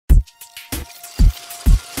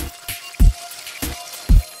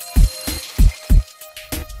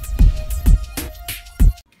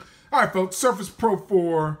right, folks, Surface Pro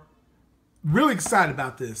 4. Really excited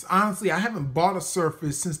about this. Honestly, I haven't bought a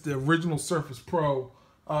Surface since the original Surface Pro,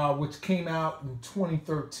 which came out in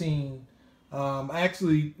 2013.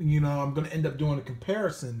 Actually, I'm going to end up doing a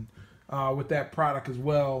comparison with that product as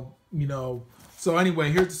well. So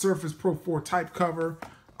anyway, here's the Surface Pro 4 type cover.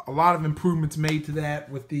 A lot of improvements made to that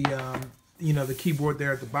with the, the keyboard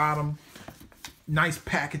there at the bottom. Nice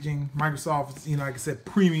packaging. Microsoft is, like I said,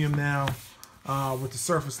 premium now with the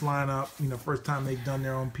Surface lineup. First time they've done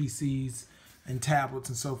their own PCs and tablets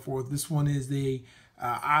and so forth. This one is the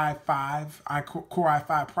Core i5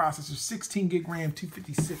 processor, 16 gig RAM,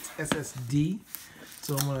 256 SSD.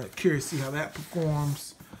 So I'm curious to see how that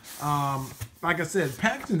performs. Like I said,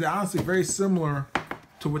 packaging is honestly very similar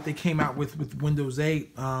to what they came out with Windows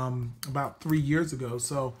 8 about 3 years ago.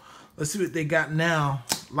 So let's see what they got now.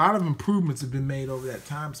 A lot of improvements have been made over that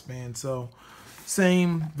time span. So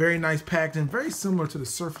same, very nice packaging, very similar to the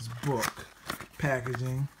Surface Book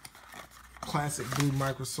packaging. Classic blue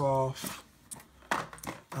Microsoft.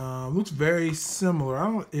 Looks very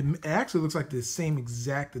similar. It actually looks like the same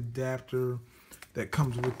exact adapter that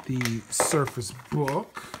comes with the Surface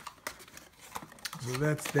Book. So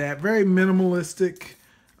that's that. Very minimalistic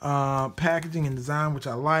packaging and design, which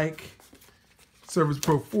I like. Surface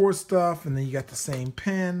Pro 4 stuff, and then you got the same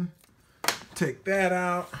pen. Take that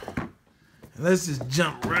out. And let's just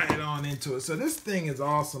jump right on into it. So this thing is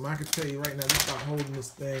awesome. I can tell you right now, just by holding this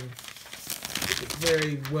thing, it's a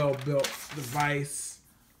very well-built device.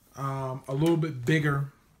 A little bit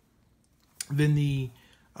bigger than the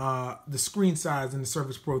screen size in the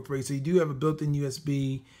Surface Pro 3. So you do have a built-in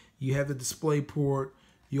USB. You have the display port.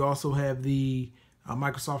 You also have the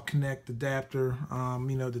Microsoft Connect adapter,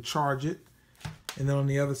 to charge it. And then on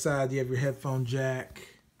the other side, you have your headphone jack.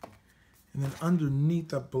 And then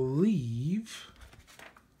underneath, I believe,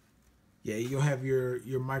 yeah, you'll have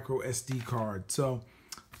your micro SD card. So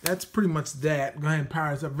that's pretty much that. Go ahead and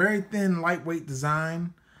power this up. Very thin, lightweight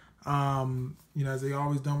design, as they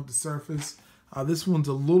always done with the Surface. This one's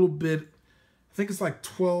a little bit, I think it's like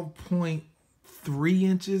 12.3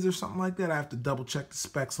 inches or something like that. I have to double check the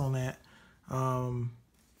specs on that. Let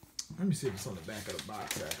me see if it's on the back of the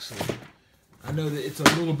box, actually. I know that it's a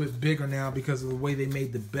little bit bigger now because of the way they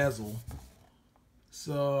made the bezel.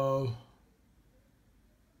 So,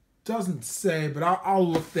 doesn't say, but I'll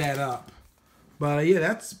look that up. But yeah,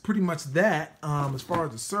 that's pretty much that as far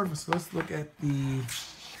as the Surface. Let's look at the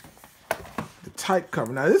type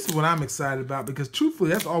cover. Now, this is what I'm excited about because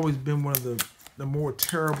truthfully, that's always been one of the more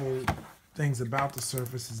terrible things about the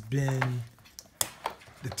Surface has been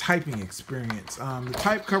the typing experience. The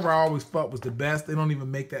type cover I always felt was the best. They don't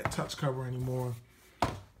even make that touch cover anymore.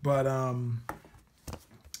 But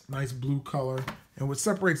nice blue color. And what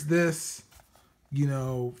separates this,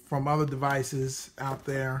 from other devices out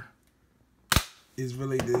there is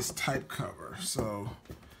really this type cover. So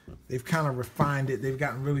they've kind of refined it. They've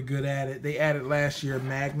gotten really good at it. They added last year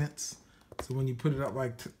magnets. So when you put it up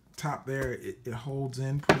like top there, it holds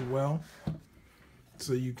in pretty well.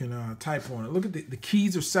 So you can type on it. Look at the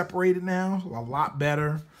keys are separated now, a lot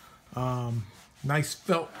better. Nice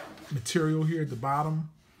felt material here at the bottom.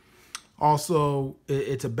 Also,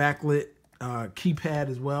 it's a backlit keypad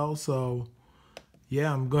as well. So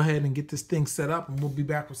yeah, I'm going to go ahead and get this thing set up and we'll be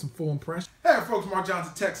back with some full impressions. Hey folks, Mark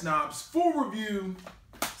Johnson, Tech Snobs. Full review,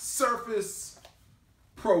 Surface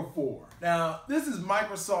Pro 4. Now, this is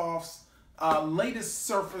Microsoft's latest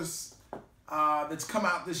Surface that's come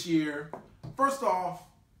out this year. First off,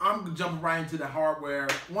 I'm jumping right into the hardware.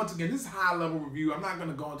 Once again, this is high-level review. I'm not going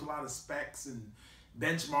to go into a lot of specs and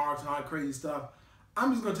benchmarks and all that crazy stuff.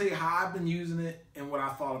 I'm just going to tell you how I've been using it and what I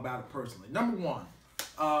thought about it personally. Number one,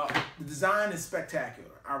 the design is spectacular.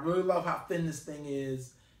 I really love how thin this thing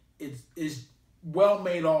is. It's well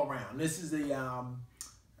made all around. This is I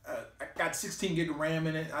got 16 gig of RAM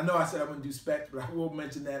in it. I know I said I wouldn't do specs, but I will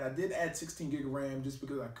mention that. I did add 16 gig of RAM just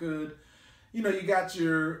because I could. You got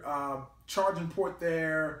your charging port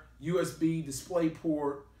there, USB display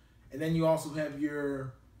port, and then you also have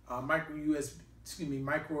your micro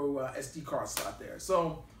SD card slot there.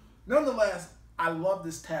 So, nonetheless, I love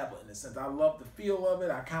this tablet in a sense. I love the feel of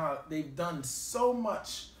it. They've done so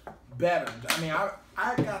much better. I mean,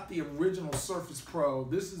 I got the original Surface Pro.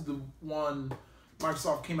 This is the one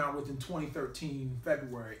Microsoft came out with in 2013,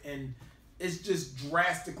 February, and it's just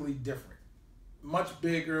drastically different. Much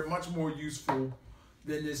bigger, much more useful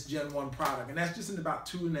than this Gen 1 product. And that's just in about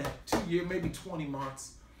 2 years, maybe 20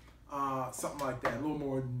 months, something like that. A little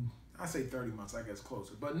more than, I say 30 months, I guess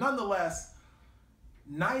closer. But nonetheless,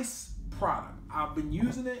 nice product. I've been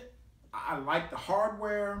using it. I like the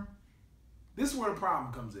hardware. This is where the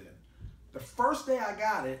problem comes in. The first day I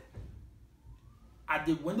got it, I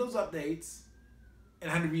did Windows updates and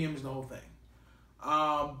I had to re-image the whole thing.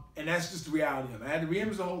 And that's just the reality of it. I had to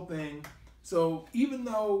re-image the whole thing. So even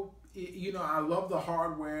though, you know, I love the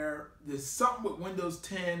hardware, there's something with Windows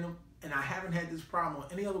 10, and I haven't had this problem on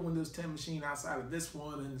any other Windows 10 machine outside of this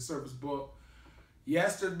one and the Surface Book.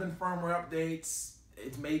 Yes, there's been firmware updates.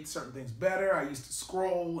 It's made certain things better. I used to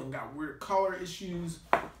scroll and got weird color issues.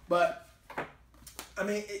 But, I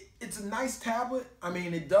mean, it's a nice tablet. I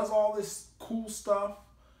mean, it does all this cool stuff.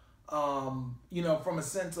 You know, from a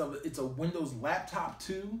sense of it's a Windows laptop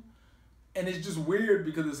too. And it's just weird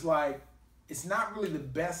because it's like, it's not really the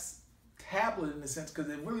best tablet in the sense because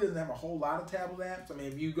it really doesn't have a whole lot of tablet apps. I mean,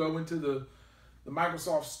 if you go into the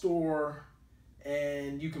Microsoft Store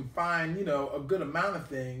and you can find, you know, a good amount of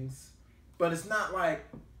things, but it's not like,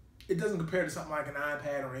 it doesn't compare to something like an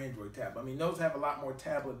iPad or an Android tablet. I mean, those have a lot more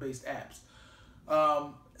tablet-based apps.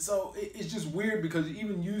 So it's just weird because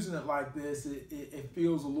even using it like this, it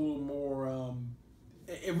feels a little more,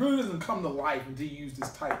 it really doesn't come to life until you use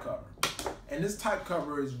this type cover. And this type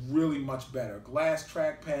cover is really much better. Glass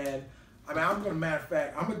trackpad. I mean, matter of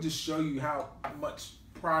fact, I'm gonna just show you how much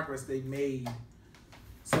progress they made.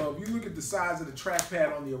 So if you look at the size of the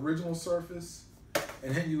trackpad on the original Surface,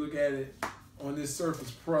 and then you look at it on this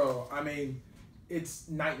Surface Pro, I mean, it's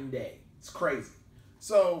night and day. It's crazy.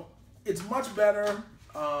 So it's much better.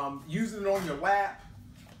 Using it on your lap,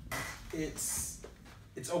 it's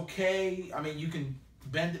okay. I mean, you can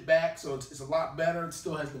bend it back, so it's a lot better. It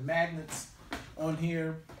still has the magnets on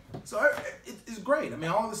here. So it's great. I mean,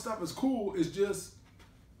 all this stuff is cool. It's just,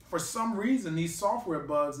 for some reason, these software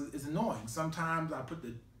bugs is annoying. Sometimes I put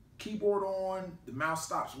the keyboard on, the mouse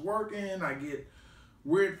stops working, I get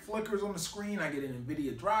weird flickers on the screen, I get an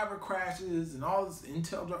NVIDIA driver crashes, and all this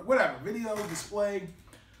Intel driver, whatever, video, display.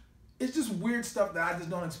 It's just weird stuff that I just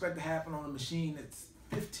don't expect to happen on a machine that's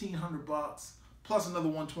 $1,500 plus another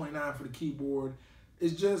 $129 for the keyboard.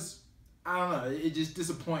 It's just, I don't know, it's just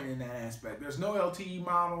disappointing in that aspect. There's no LTE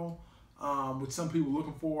model, which some people are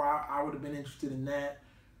looking for. I would have been interested in that.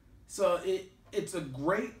 So it's a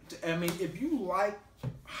great, I mean, if you like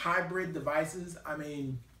hybrid devices, I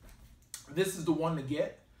mean, this is the one to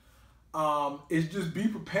get. It's just be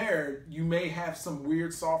prepared. You may have some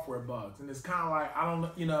weird software bugs. And it's kind of like, I don't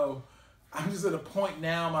know, you know, I'm just at a point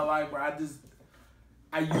now in my life where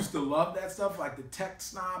I used to love that stuff. Like the tech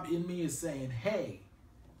snob in me is saying, hey,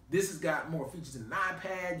 this has got more features than an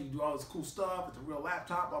iPad. You can do all this cool stuff. It's a real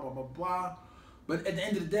laptop, blah, blah, blah, blah. But at the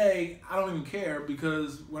end of the day, I don't even care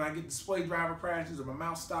because when I get display driver crashes or my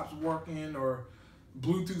mouse stops working or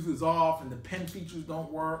Bluetooth is off and the pen features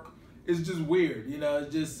don't work, it's just weird. You know,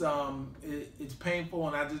 it's just, it's painful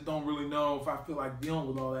and I just don't really know if I feel like dealing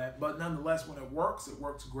with all that. But nonetheless, when it works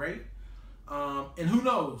great. And who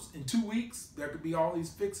knows, in 2 weeks, there could be all these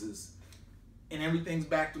fixes and everything's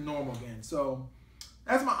back to normal again. So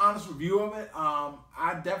that's my honest review of it.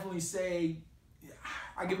 I definitely say,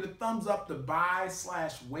 I give it a thumbs up to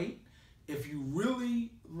buy/wait. If you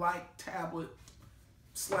really like tablet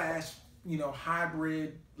 / you know,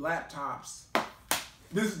 hybrid laptops,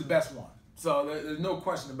 this is the best one. So there's no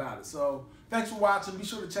question about it. So thanks for watching. Be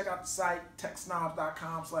sure to check out the site,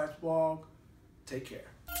 techsnobs.com/blog. Take care.